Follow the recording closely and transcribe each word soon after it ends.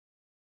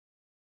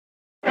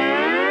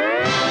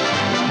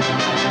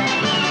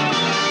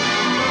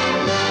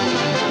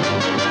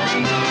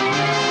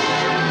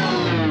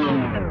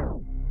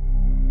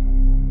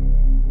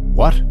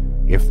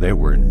there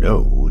were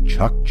no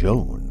Chuck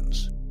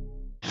Jones?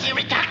 Is there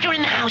a doctor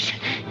in the house?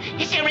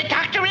 Is there a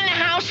doctor in the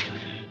house?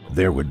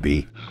 There would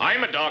be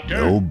I'm a doctor.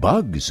 no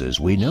Bugs as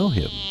we know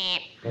him.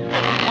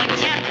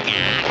 What's up,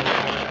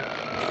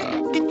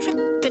 Doc?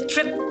 The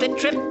trip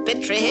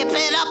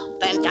it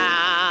up and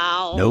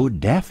down. No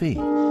Daffy.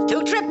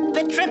 To trip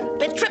it, trip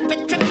it, trip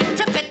it, trip it, trip it,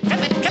 trip it, trip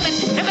it,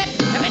 trip it,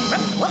 trip it,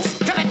 whoops,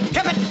 trip it,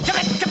 trip it, trip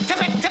it, trip it,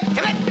 trip it,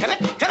 trip it, trip it,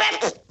 trip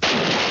it.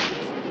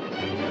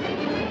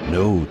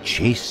 No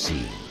chase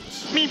scenes.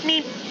 Meep,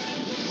 meep.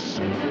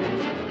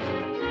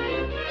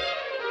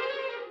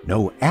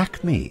 No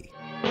Acme.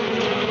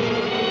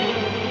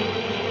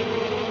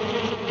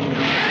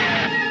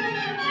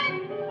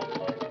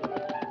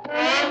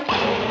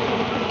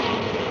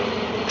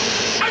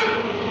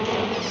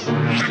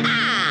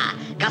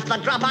 Got the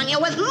drop on you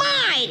with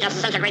my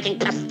disintegrating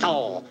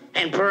pistol.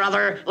 And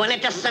brother, when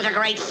it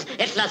disintegrates,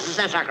 it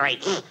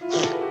disintegrates.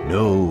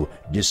 No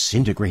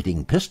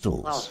disintegrating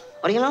pistols. Well,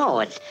 what do you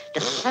know? It's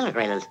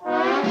disintegrated.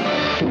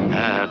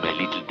 Ah, my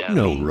little darling.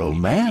 No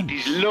romance.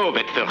 It is love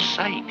at first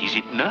sight, is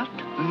it not?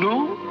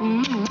 No?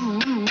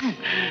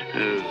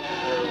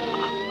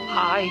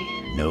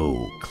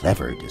 No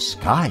clever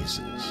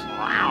disguises.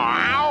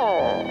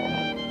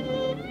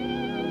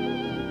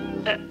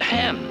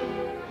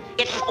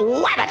 It's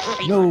rabbit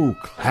season. No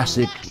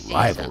classic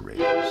rivalries.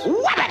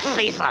 Rabbit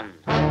season.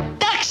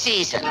 Duck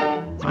season.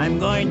 I'm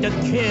going to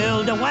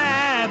kill the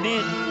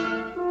rabbit.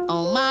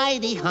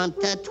 Almighty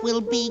hunter,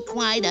 'twill be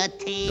quite a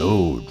tale.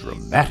 No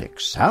dramatic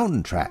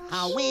soundtracks.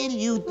 How will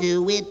you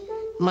do it?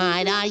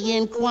 Might I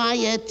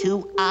inquire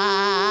to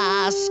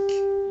ask?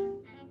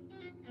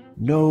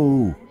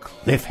 No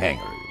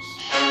cliffhangers.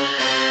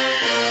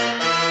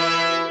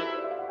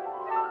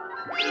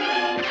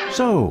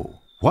 So,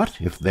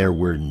 what if there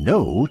were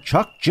no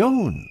Chuck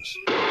Jones?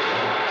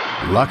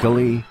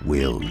 Luckily,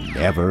 we'll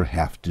never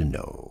have to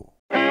know.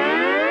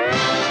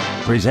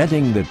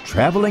 Presenting the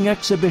traveling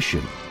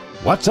exhibition,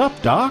 What's Up,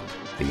 Doc?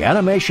 The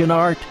animation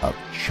art of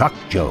Chuck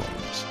Jones.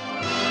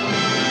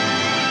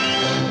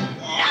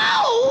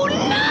 No!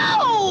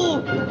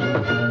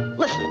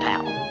 Listen,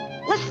 pal.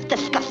 Let's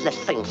discuss this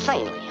thing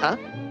sanely, huh?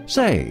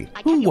 Say,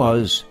 who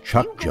was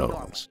Chuck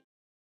Jones?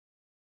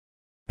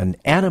 An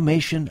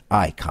animation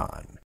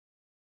icon.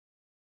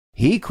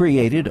 He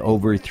created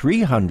over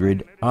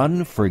 300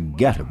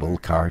 unforgettable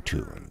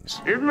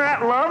cartoons. Isn't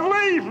that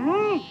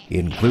lovely?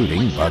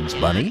 Including Bugs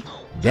Bunny,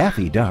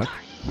 Daffy Duck,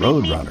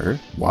 Roadrunner,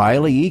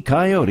 Wile E.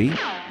 Coyote,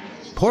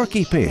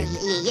 Porky Pig,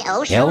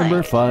 Oh, sure.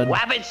 Elmer Fudd,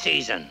 Rabbit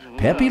season.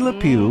 Pepe Le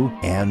Pew,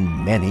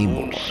 and many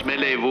more.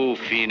 Smellez-vous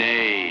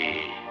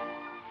finet.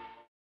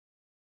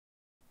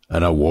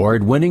 An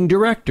award-winning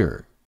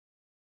director.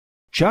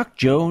 Chuck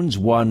Jones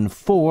won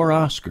 4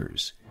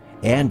 Oscars,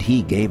 and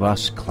he gave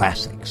us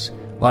classics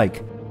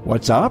like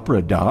What's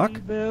Opera, Doc?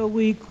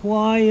 Very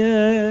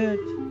quiet.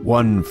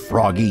 One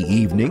Froggy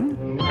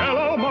Evening,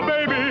 Hello, my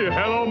baby.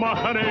 Hello, my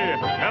honey.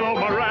 Hello,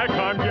 my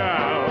ragtime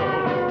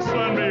gal.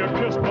 Send me a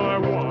kiss, my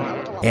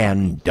wife.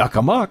 and Duck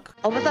Amuck.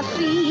 Over the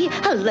sea,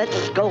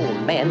 let's go,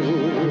 men.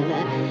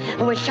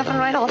 We're shoving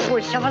right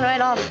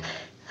off.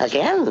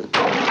 Again.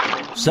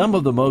 Some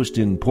of the most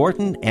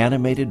important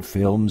animated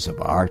films of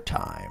our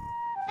time.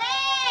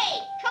 Hey,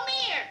 come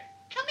here.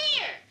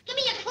 Give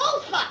me a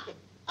close-up.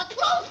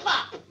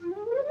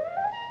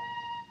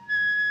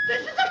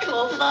 This is a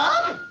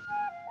close-up.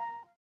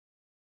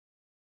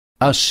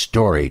 A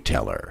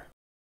storyteller.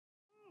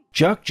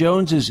 Chuck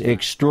Jones's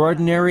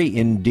extraordinary,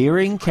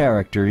 endearing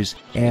characters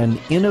and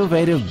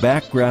innovative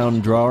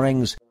background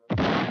drawings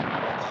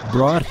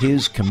brought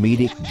his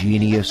comedic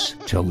genius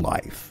to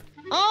life.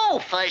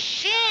 Oh, for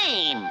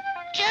shame.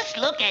 Just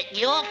look at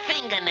your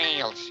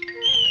fingernails.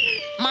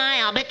 My,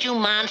 I'll bet you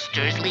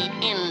monsters lead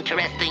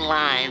interesting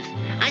lives.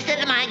 I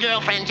said to my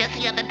girlfriend just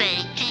the other day,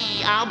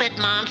 gee, I'll bet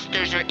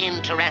monsters are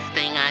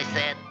interesting, I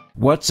said.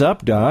 What's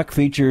Up, Doc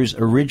features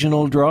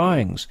original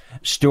drawings,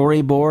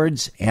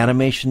 storyboards,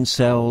 animation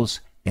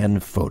cells,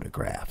 and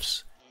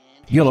photographs.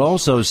 You'll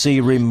also see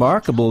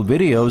remarkable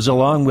videos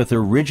along with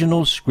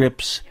original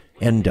scripts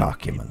and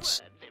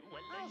documents.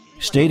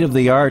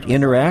 State-of-the-art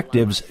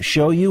interactives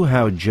show you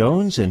how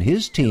Jones and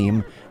his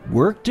team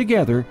work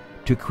together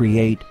to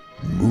create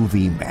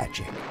movie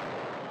magic.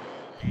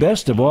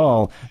 Best of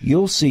all,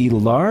 you'll see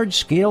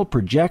large-scale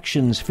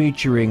projections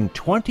featuring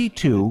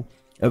 22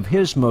 of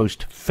his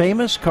most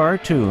famous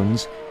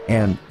cartoons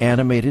and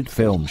animated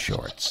film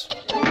shorts.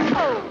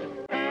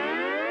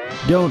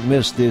 Don't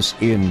miss this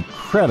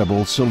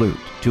incredible salute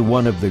to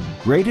one of the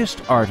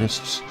greatest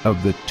artists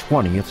of the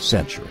 20th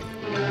century.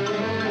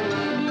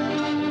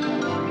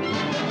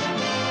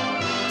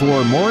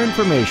 For more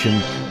information,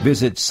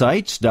 visit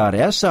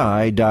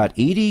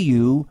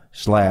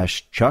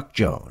sites.si.edu/Chuck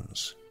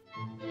Jones.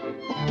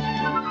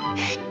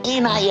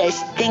 Ain't I a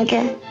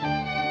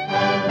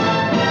stinker?